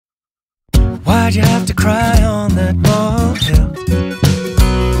Why'd you have to cry on that molehill?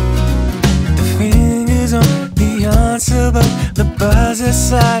 The fingers on the answer, but the buzz is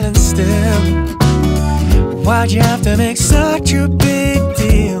silent still. Why'd you have to make such a big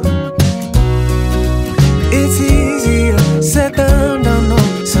deal? It's easier said than done,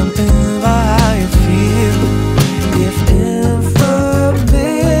 know something about how you feel. If information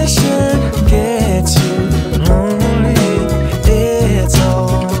gets you lonely, it's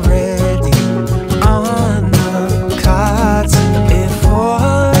already on the cards. If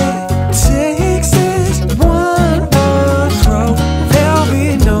all it takes is one more throw, there'll be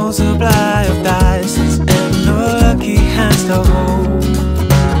no supply of dice and no lucky hands to hold.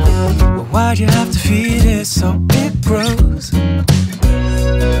 But why'd you have to feed it so it grows?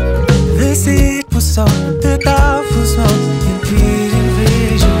 The seed was sown, the doubt was most impeding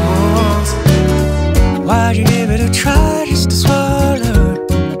visuals. Why'd you give it a try just to swallow?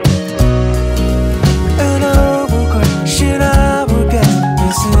 An oval question I would guess,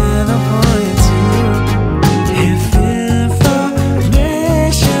 missing the point too. If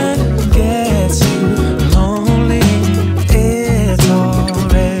information gets you lonely, it's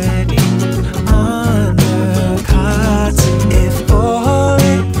already on the cards. If all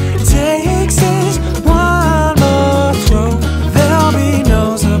it takes is one more throw, there'll be no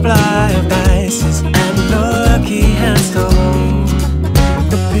supply of dice and no lucky hands to hold.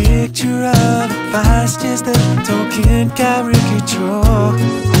 The picture of advice is the token caricature,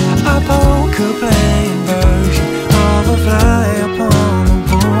 a poker playing version of a fly upon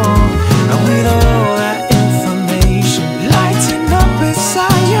the wall. And with all that